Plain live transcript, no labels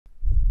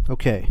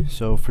Okay,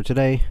 so for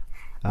today,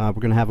 we're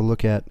going to have a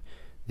look at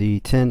the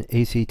 10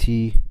 ACT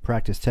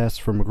practice tests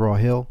from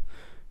McGraw-Hill.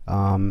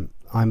 I'm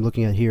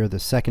looking at here the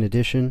second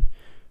edition.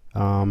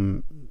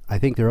 I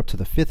think they're up to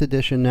the 5th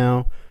edition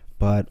now,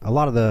 but a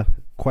lot of the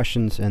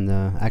questions and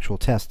the actual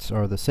tests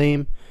are the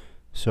same,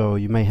 so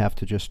you may have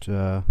to just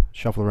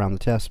shuffle around the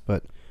tests,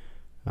 but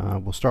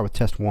we'll start with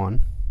test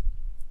 1.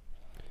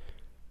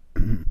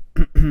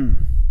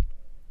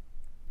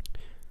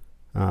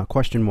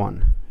 Question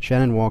 1.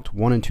 Shannon walked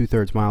 1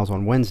 2/3 miles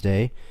on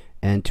Wednesday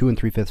and 2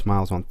 3/5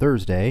 miles on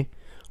Thursday.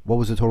 What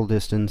was the total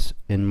distance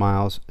in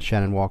miles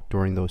Shannon walked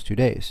during those 2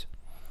 days?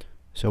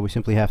 So we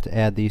simply have to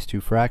add these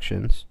two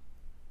fractions.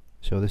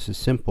 So this is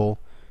simple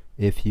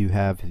if you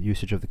have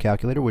usage of the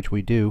calculator, which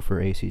we do for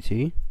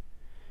ACT.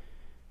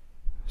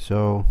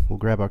 So we'll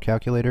grab our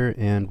calculator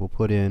and we'll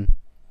put in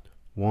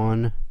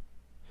 1.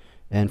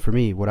 And for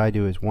me, what I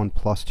do is 1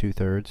 plus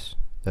 2/3.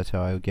 That's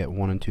how I get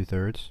 1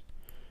 2/3.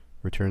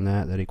 Return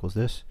that. That equals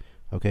this.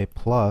 Okay,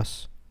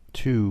 plus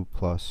 2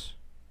 plus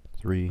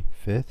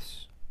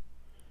 3/5.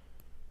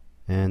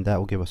 And that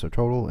will give us our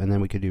total. And then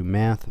we could do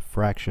math,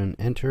 fraction,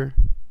 enter.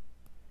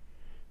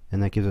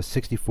 And that gives us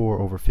 64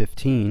 over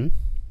 15.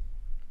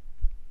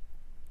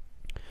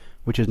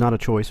 Which is not a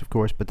choice, of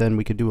course, but then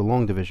we could do a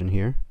long division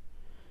here.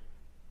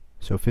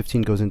 So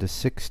 15 goes into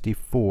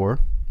 64.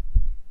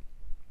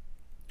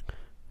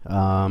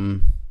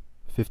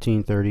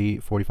 15, 30,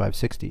 45,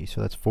 60.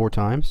 So that's 4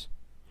 times.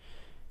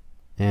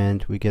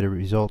 And we get a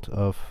result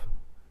of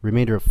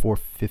remainder of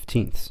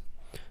 4/15.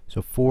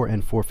 So 4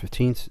 and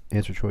 4/15,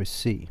 answer choice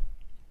C.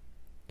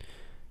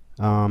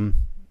 While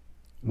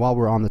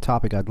we're on the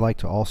topic, I'd like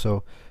to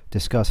also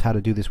discuss how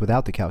to do this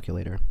without the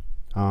calculator,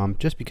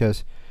 just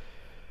because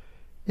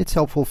it's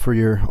helpful for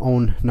your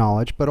own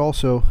knowledge, but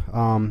also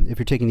if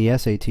you're taking the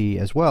SAT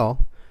as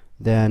well,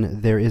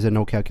 then there is a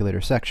no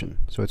calculator section,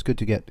 so it's good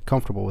to get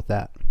comfortable with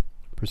that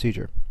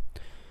procedure.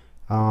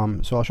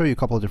 So I'll show you a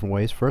couple of different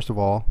ways. First of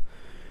all,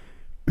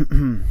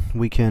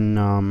 we can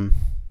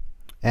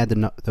add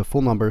the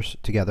full numbers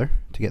together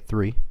to get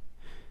 3,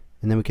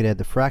 and then we could add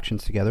the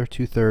fractions together,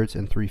 2/3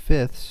 and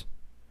 3/5.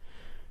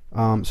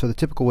 So the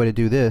typical way to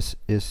do this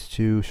is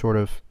to sort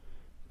of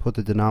put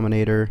the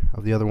denominator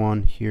of the other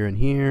one here and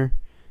here,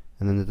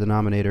 and then the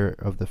denominator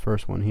of the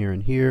first one here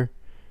and here,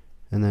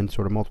 and then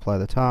sort of multiply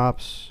the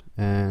tops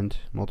and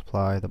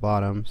multiply the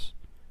bottoms.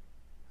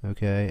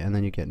 Okay, and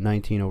then you get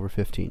 19 over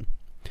 15.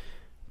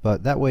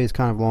 But that way is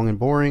kind of long and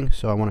boring,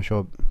 so I want to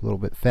show a little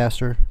bit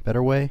faster,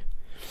 better way.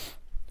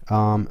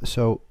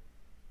 So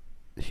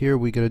here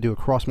we're going to do a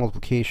cross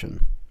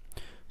multiplication.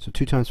 So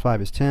 2 times 5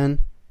 is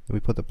 10, and we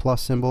put the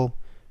plus symbol.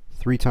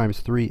 3 times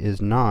 3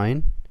 is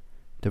 9.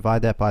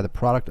 Divide that by the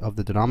product of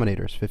the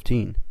denominators,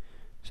 15.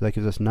 So that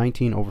gives us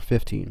 19 over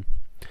 15.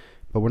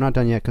 But we're not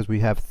done yet because we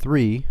have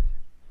 3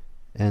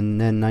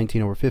 and then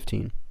 19 over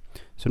 15.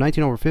 So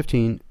 19 over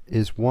 15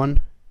 is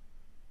 1,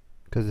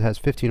 because it has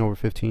 15 over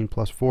 15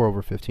 plus 4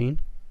 over 15.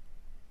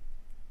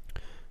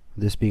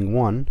 This being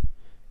 1.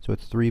 So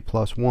it's 3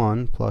 plus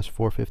 1 plus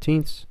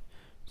 4/15.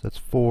 So that's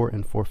 4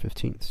 and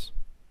 4/15.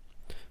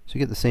 So you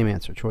get the same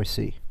answer, choice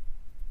C.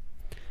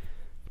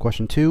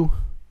 Question 2.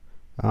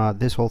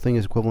 This whole thing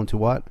is equivalent to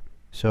what?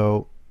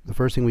 So the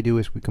first thing we do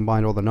is we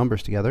combine all the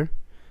numbers together.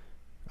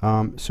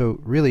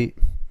 So really,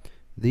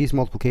 these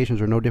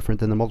multiplications are no different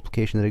than the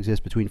multiplication that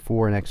exists between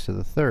 4 and x to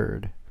the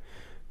 3rd.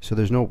 So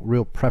there's no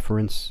real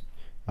preference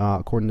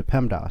according to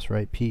Pemdas,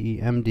 right?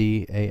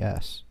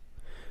 P-E-M-D-A-S.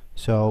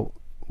 So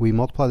we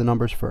multiply the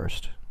numbers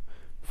first.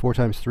 4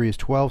 times 3 is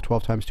 12.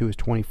 12 times 2 is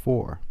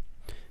 24.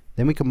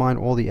 Then we combine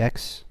all the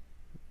x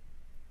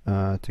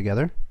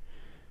together.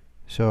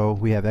 So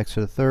we have x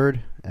to the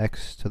 3rd,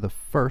 x to the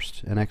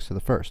 1st, and x to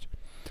the 1st.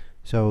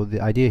 So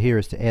the idea here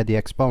is to add the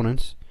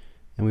exponents,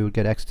 and we would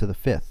get x to the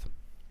 5th.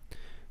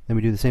 Then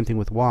we do the same thing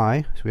with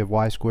y. So we have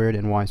y squared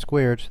and y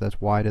squared, so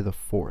that's y to the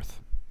 4th.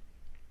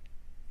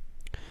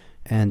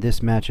 And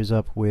this matches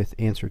up with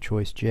answer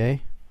choice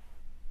J.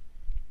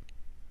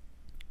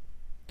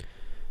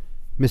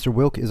 Mr.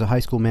 Wilk is a high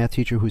school math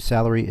teacher whose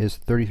salary is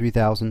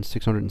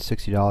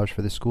 $33,660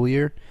 for this school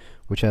year,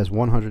 which has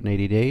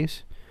 180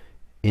 days.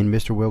 In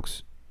Mr.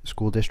 Wilk's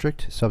school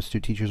district,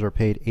 substitute teachers are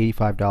paid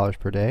 $85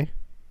 per day.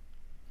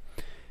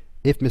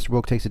 If Mr.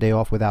 Wilk takes a day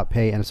off without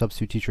pay and a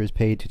substitute teacher is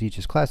paid to teach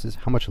his classes,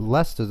 how much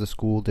less does the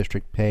school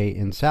district pay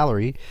in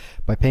salary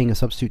by paying a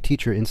substitute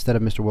teacher instead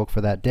of Mr. Wilk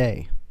for that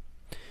day?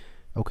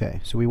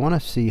 Okay, so we want to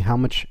see how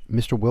much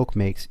Mr. Wilk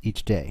makes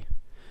each day.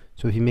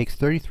 So if he makes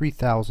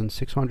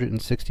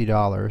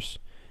 $33,660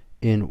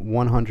 in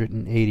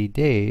 180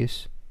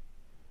 days,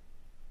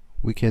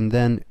 we can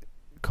then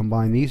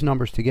combine these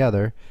numbers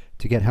together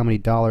to get how many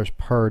dollars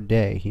per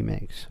day he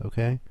makes.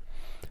 Okay,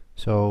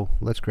 so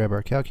let's grab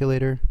our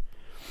calculator.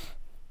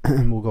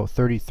 We'll go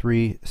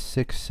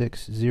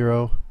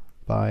 33,660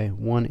 by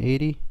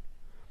 180,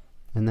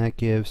 and that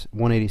gives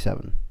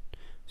 187.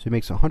 So he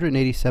makes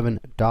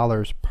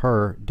 $187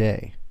 per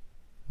day.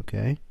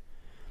 Okay,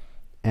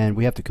 and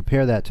we have to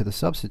compare that to the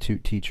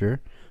substitute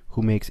teacher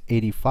who makes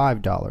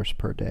 $85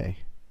 per day.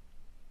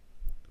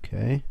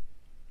 Okay,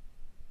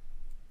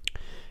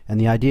 And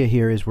the idea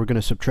here is we're going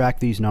to subtract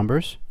these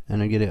numbers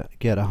and get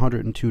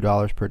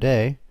 $102 per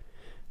day.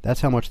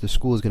 That's how much the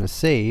school is going to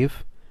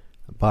save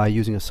by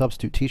using a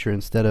substitute teacher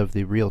instead of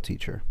the real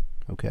teacher.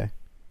 Okay.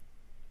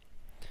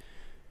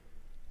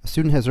 A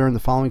student has earned the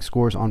following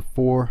scores on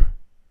 4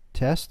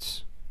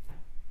 tests.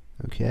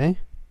 Okay.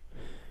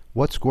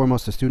 What score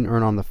must a student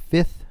earn on the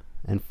 5th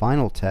and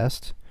final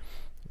test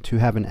to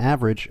have an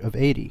average of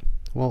 80?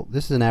 Well,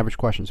 this is an average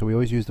question, so we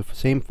always use the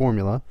same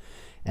formula.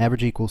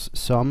 Average equals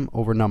sum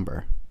over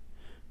number,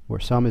 where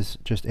sum is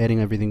just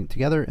adding everything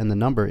together and the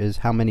number is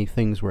how many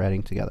things we're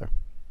adding together.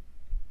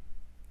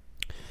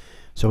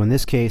 So in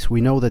this case,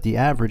 we know that the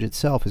average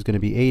itself is going to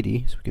be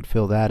 80, so we could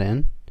fill that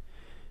in.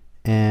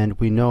 And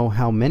we know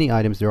how many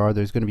items there are.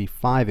 There's going to be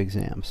 5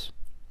 exams.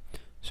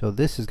 So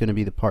this is going to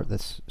be the part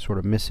that's sort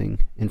of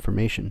missing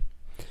information.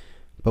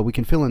 But we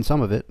can fill in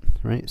some of it,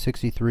 right?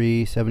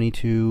 63,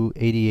 72,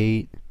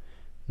 88,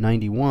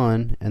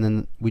 91, and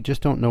then we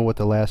just don't know what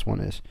the last one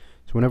is.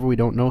 So whenever we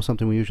don't know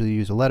something, we usually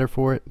use a letter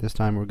for it. This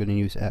time we're going to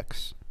use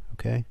X.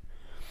 Okay?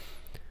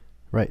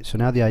 Right, so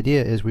now the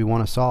idea is we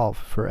want to solve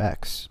for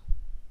X.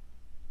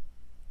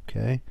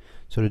 Okay?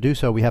 So to do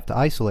so, we have to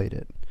isolate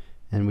it.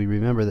 And we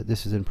remember that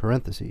this is in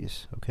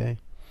parentheses. Okay?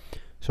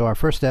 So our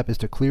first step is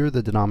to clear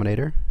the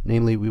denominator.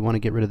 Namely, we want to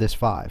get rid of this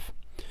 5.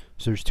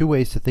 So there's 2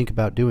 ways to think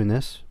about doing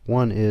this.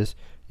 One is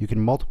you can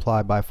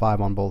multiply by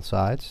 5 on both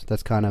sides.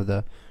 That's kind of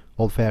the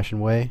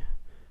old-fashioned way,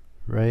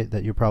 right,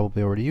 that you're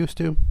probably already used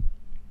to.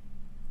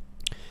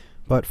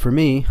 But for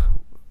me,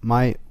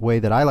 my way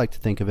that I like to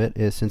think of it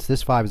is, since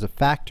this 5 is a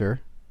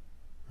factor,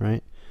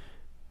 right,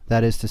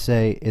 that is to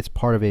say it's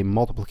part of a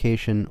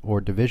multiplication or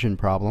division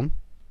problem,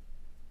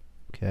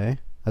 okay,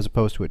 as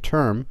opposed to a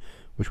term,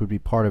 which would be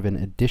part of an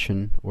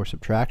addition or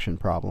subtraction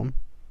problem.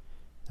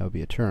 That would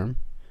be a term.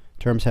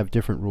 Terms have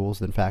different rules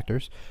than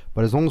factors,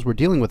 but as long as we're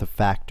dealing with a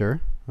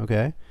factor,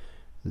 okay,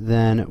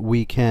 then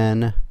we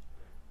can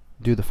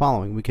do the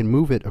following. We can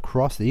move it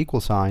across the equal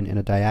sign in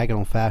a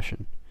diagonal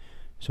fashion.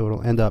 So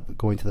it'll end up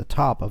going to the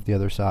top of the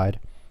other side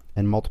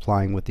and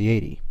multiplying with the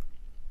 80.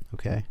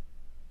 Okay.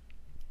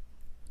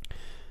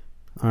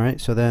 Alright,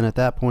 so then at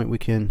that point we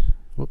can,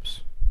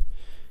 whoops,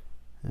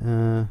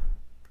 let's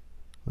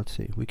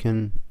see, we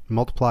can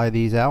multiply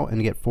these out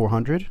and get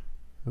 400.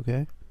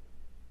 Okay.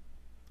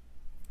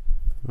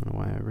 I don't know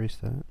why I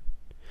erased that.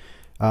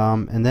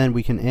 And then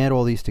we can add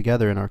all these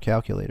together in our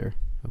calculator.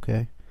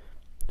 Okay.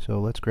 So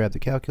let's grab the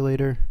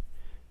calculator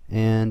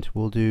and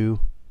we'll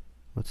do,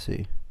 let's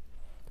see,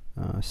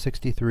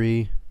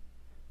 63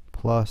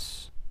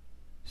 plus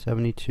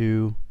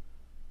 72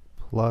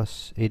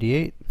 plus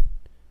 88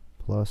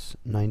 plus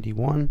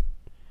 91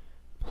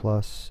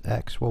 plus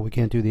X. Well, we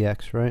can't do the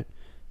X, right?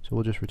 So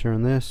we'll just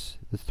return this.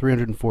 It's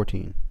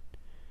 314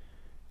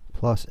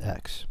 plus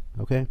X.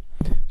 Okay?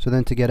 So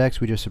then to get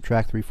X, we just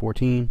subtract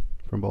 314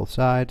 from both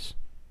sides.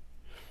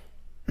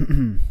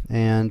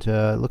 And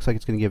it looks like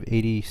it's going to give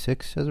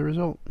 86 as a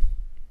result.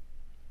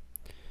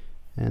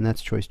 And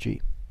that's choice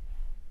G.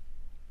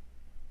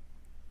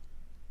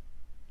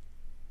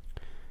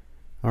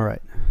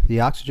 Alright, the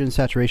oxygen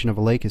saturation of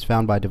a lake is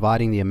found by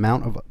dividing the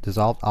amount of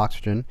dissolved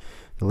oxygen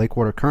the lake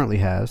water currently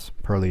has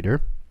per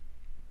liter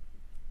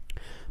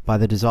by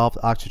the dissolved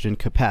oxygen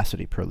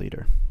capacity per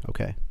liter.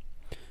 Okay,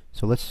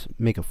 so let's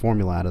make a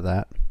formula out of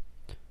that.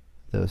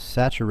 The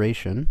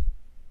saturation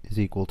is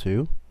equal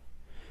to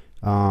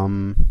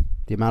the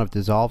amount of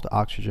dissolved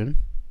oxygen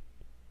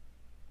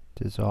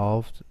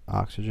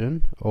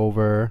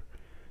over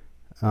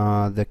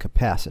the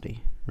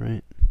capacity,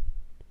 right?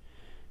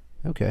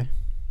 Okay.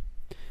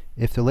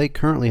 If the lake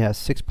currently has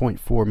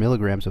 6.4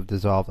 milligrams of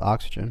dissolved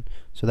oxygen,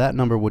 so that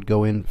number would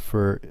go in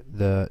for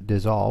the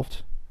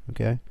dissolved,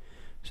 okay?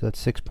 So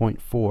that's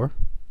 6.4.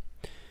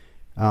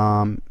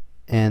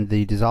 And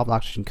the dissolved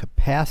oxygen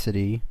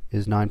capacity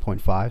is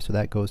 9.5, so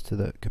that goes to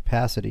the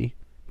capacity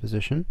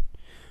position.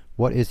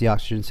 What is the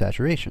oxygen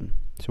saturation?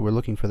 So we're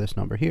looking for this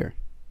number here,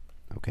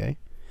 okay?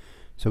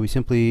 So we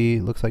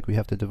simply, looks like we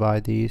have to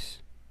divide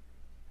these.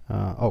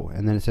 Oh,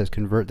 and then it says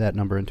convert that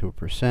number into a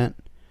percent.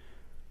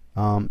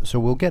 So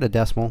we'll get a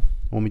decimal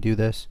when we do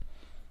this,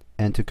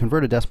 and to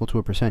convert a decimal to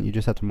a percent you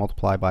just have to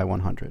multiply by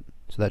 100,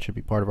 so that should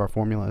be part of our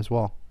formula as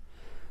well.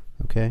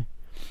 Okay,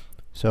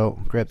 so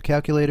grab the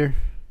calculator,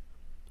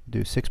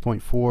 do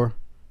 6.4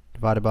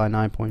 divided by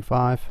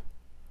 9.5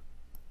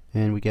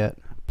 and we get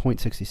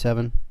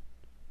 0.67,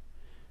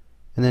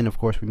 and then of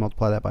course we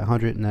multiply that by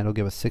 100 and that'll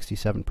give us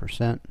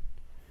 67%.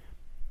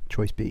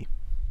 Choice B.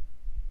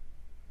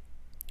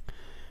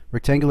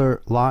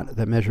 Rectangular lot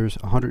that measures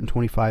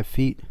 125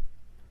 feet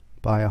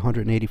by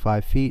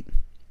 185 feet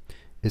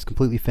is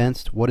completely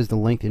fenced. What is the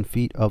length in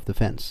feet of the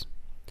fence?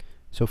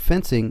 So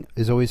fencing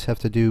is always have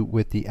to do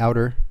with the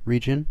outer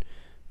region,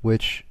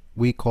 which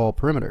we call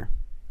perimeter,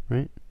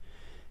 right?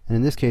 And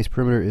in this case,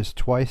 perimeter is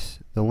twice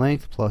the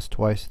length plus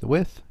twice the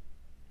width.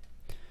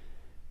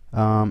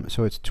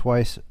 So it's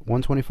twice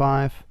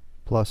 125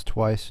 plus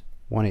twice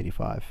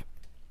 185.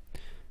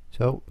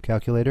 So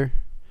calculator,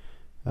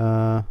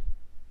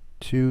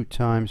 2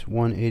 times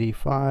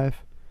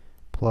 185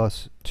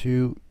 plus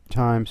 2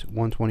 times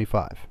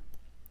 125.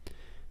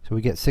 So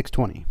we get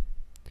 620.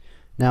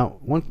 Now,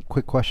 one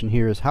quick question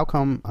here is, how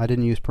come I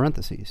didn't use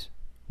parentheses?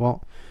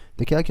 Well,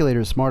 the calculator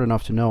is smart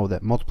enough to know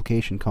that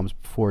multiplication comes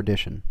before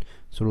addition.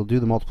 So it'll do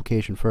the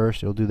multiplication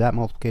first, it'll do that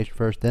multiplication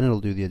first, then it'll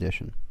do the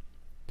addition.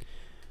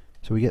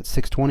 So we get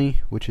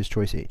 620, which is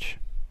choice H.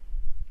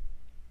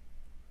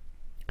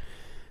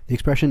 The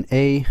expression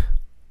A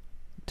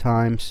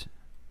times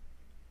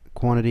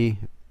quantity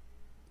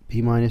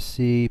B minus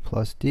C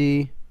plus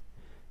D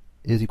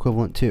is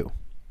equivalent to.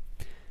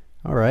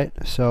 Alright,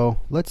 so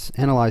let's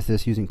analyze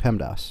this using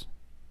Pemdas.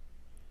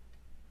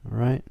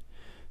 Alright,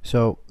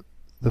 so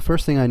the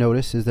first thing I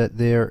notice is that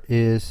there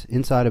is,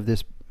 inside of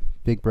this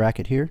big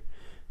bracket here,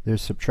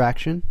 there's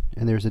subtraction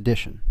and there's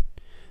addition.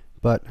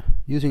 But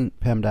using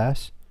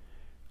Pemdas,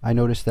 I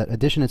notice that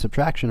addition and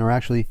subtraction are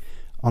actually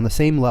on the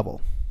same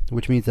level,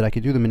 which means that I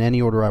could do them in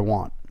any order I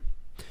want,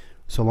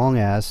 so long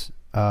as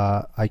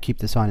I keep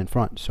the sign in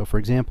front. So for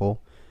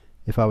example,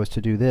 if I was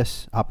to do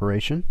this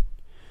operation,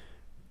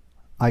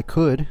 I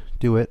could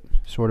do it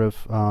sort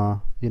of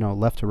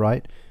left to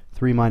right.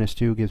 3 minus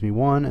 2 gives me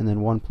 1, and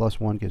then 1 plus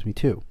 1 gives me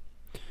 2.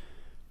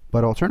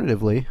 But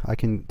alternatively, I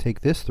can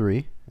take this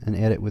 3 and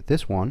add it with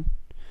this 1.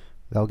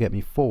 That'll get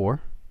me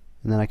 4,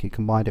 and then I can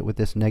combine it with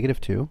this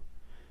negative 2,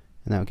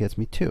 and that gets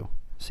me 2.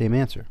 Same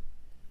answer.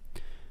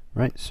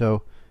 Right?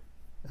 So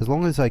as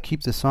long as I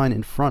keep the sign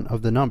in front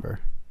of the number,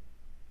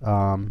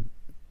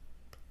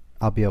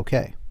 I'll be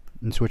okay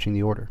in switching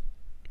the order.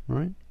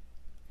 Right?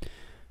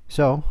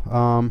 So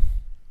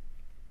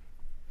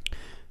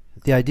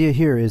the idea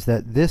here is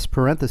that this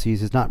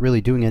parentheses is not really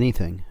doing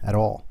anything at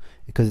all,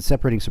 because it's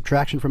separating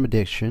subtraction from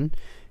addition,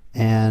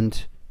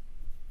 and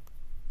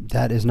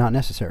that is not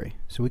necessary.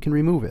 So we can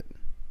remove it.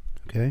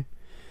 Okay?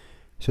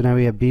 So now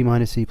we have B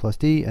minus C plus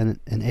D and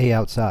an A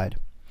outside.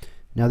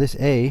 Now this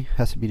A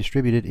has to be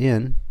distributed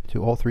in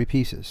to all three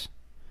pieces.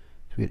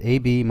 So we get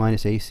AB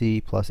minus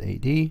AC plus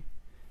AD, and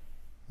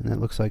that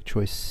looks like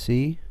choice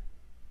C,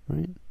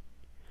 right?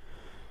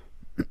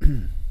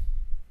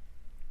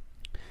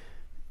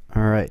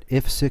 Alright,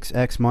 if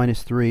 6x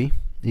minus 3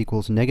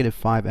 equals negative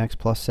 5x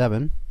plus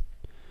 7,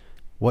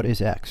 what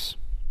is x?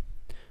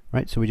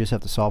 Right, so we just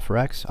have to solve for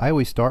x. I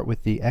always start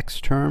with the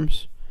x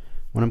terms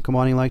when I'm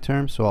combining like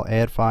terms, so I'll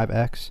add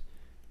 5x,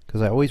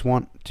 because I always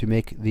want to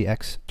make the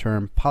x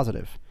term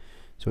positive.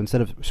 So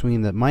instead of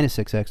swinging the minus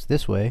 6x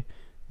this way,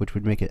 which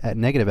would make it at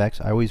negative x,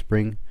 I always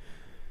bring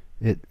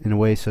it in a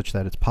way such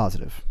that it's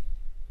positive.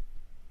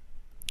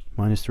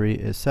 Minus 3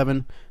 is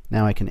 7.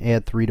 Now I can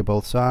add 3 to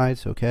both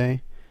sides,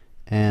 okay?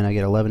 And I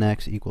get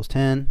 11x equals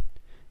 10. And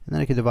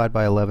then I can divide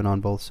by 11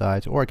 on both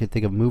sides, or I could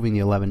think of moving the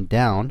 11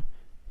 down,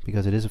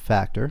 because it is a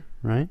factor,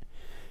 right?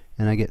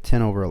 And I get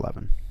 10 over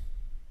 11.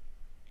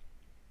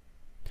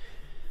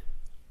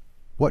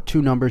 What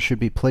two numbers should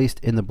be placed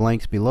in the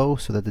blanks below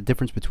so that the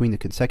difference between the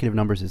consecutive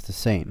numbers is the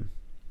same?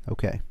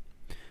 Okay,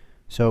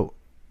 so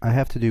I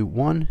have to do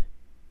 1,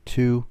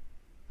 2,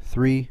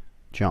 3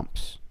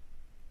 jumps.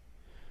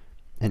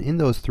 And in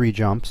those 3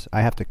 jumps,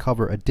 I have to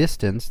cover a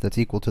distance that's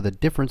equal to the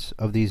difference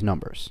of these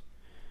numbers,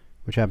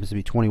 which happens to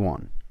be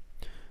 21.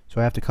 So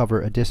I have to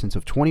cover a distance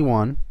of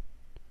 21,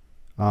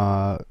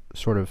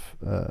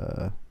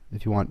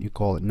 if you want, you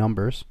call it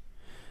numbers.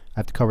 I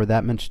have to cover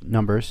that much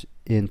numbers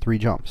in 3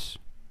 jumps.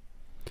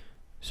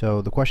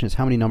 So the question is,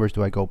 how many numbers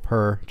do I go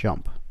per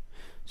jump?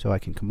 So I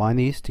can combine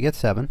these to get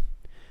 7,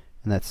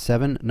 and that's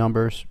 7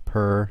 numbers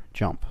per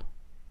jump.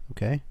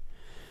 Okay?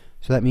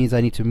 So that means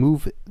I need to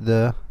move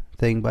the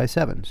thing by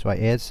 7. So I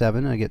add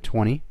 7 and I get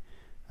 20.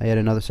 I add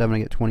another 7, I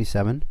get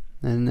 27.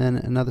 And then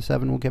another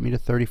 7 will get me to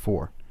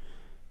 34.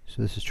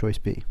 So this is choice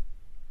B.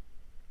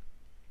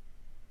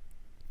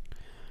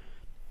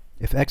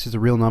 If x is a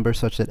real number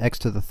such that x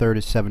to the third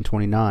is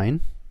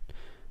 729,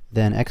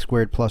 then x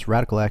squared plus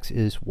radical x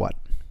is what?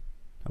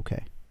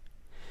 Okay.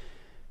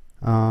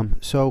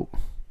 So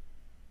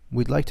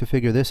we'd like to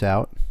figure this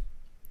out,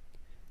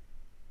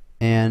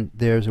 and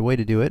there's a way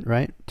to do it,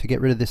 right? To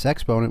get rid of this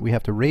exponent, we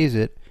have to raise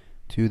it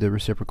to the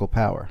reciprocal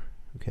power.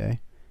 Okay,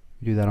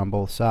 we do that on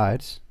both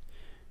sides.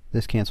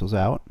 This cancels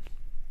out,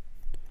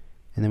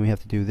 and then we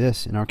have to do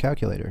this in our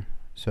calculator.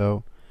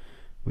 So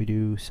we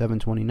do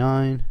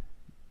 729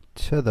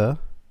 to the,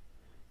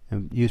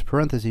 and use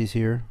parentheses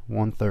here,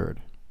 1/3.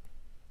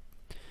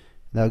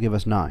 That'll give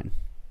us 9.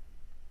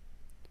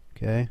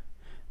 Okay.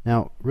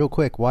 Now, real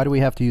quick, why do we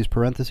have to use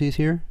parentheses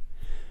here?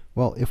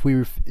 Well, if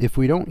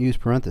we don't use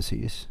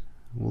parentheses,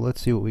 well,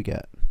 let's see what we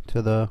get.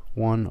 To the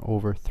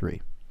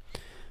 1/3.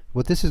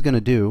 What this is going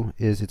to do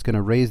is it's going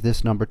to raise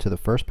this number to the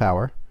first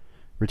power,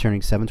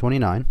 returning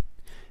 729,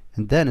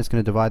 and then it's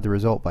going to divide the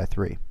result by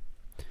 3,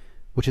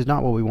 which is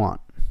not what we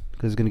want,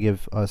 because it's going to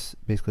give us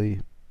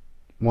basically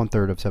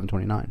 1/3 of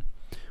 729.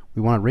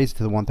 We want to raise it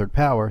to the 1/3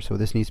 power, so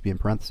this needs to be in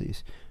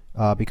parentheses.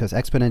 Because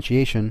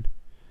exponentiation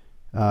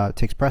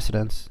takes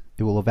precedence,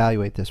 it will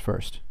evaluate this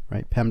first,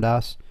 right?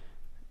 PEMDAS,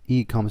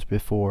 E comes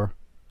before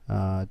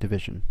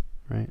division,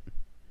 right?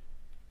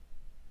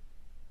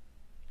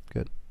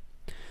 Good.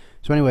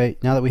 So anyway,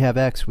 now that we have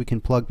x, we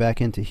can plug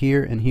back into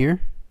here and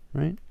here,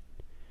 right?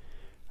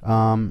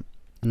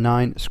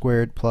 9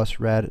 squared plus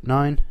rad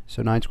 9.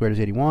 So 9 squared is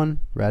 81.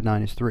 Rad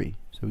 9 is 3.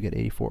 So we get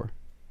 84.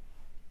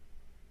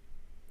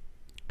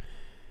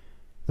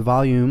 The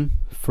volume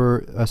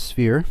for a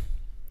sphere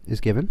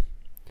is given.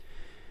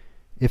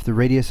 If the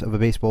radius of a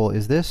baseball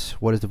is this,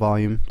 what is the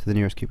volume to the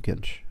nearest cubic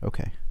inch?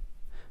 Okay.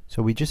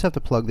 So we just have to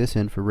plug this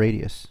in for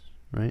radius,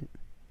 right?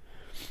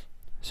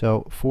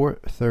 So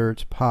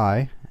 4/3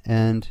 pi,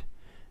 and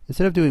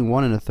instead of doing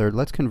 1 1/3,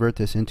 let's convert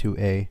this into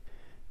a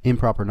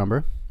improper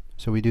number.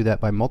 So we do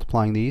that by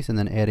multiplying these and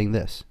then adding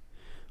this.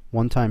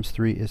 1 times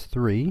 3 is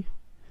 3,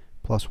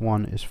 plus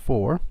 1 is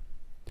 4.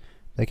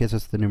 That gets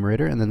us the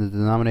numerator, and then the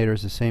denominator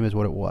is the same as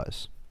what it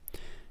was.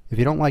 If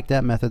you don't like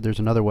that method, there's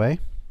another way.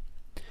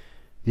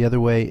 The other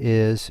way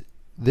is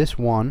this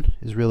 1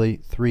 is really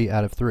 3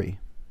 out of 3,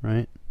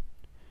 right?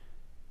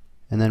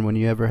 And then when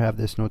you ever have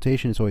this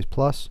notation, it's always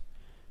plus,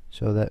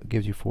 so that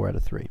gives you 4 out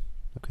of 3,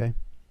 okay?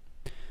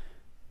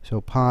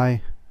 So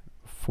pi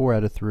 4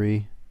 out of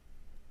 3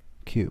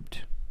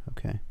 cubed,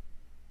 okay?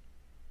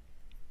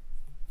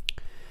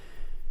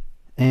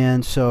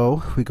 And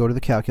so we go to the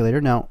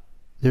calculator. Now,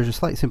 there's a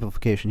slight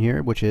simplification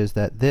here, which is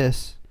that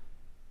this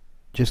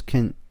just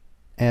can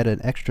add an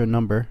extra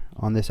number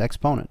on this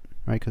exponent,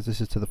 right? Because this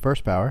is to the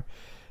first power.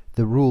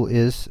 The rule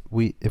is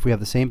if we have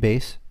the same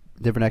base,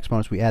 different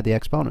exponents, we add the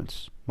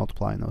exponents,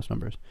 multiplying those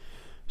numbers.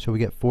 So we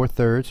get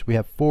 4/3. We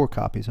have 4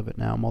 copies of it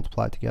now,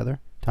 multiplied together,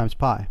 times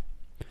pi.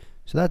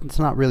 So that's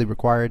not really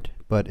required,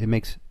 but it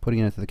makes putting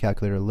it into the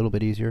calculator a little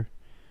bit easier.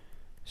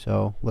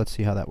 So let's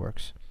see how that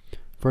works.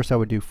 First I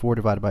would do 4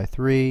 divided by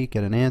 3,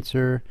 get an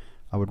answer.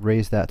 I would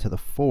raise that to the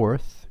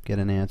 4th, get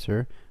an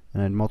answer,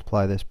 and I'd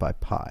multiply this by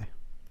pi.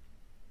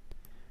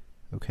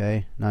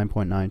 Okay,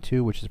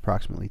 9.92, which is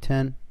approximately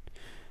 10.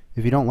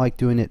 If you don't like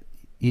doing it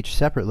each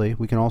separately,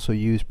 we can also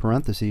use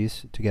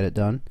parentheses to get it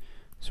done.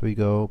 So we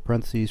go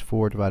parentheses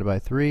 4 divided by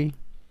 3,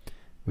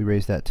 we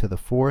raise that to the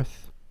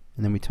 4th,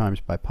 and then we times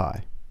by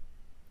pi.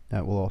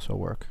 That will also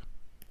work.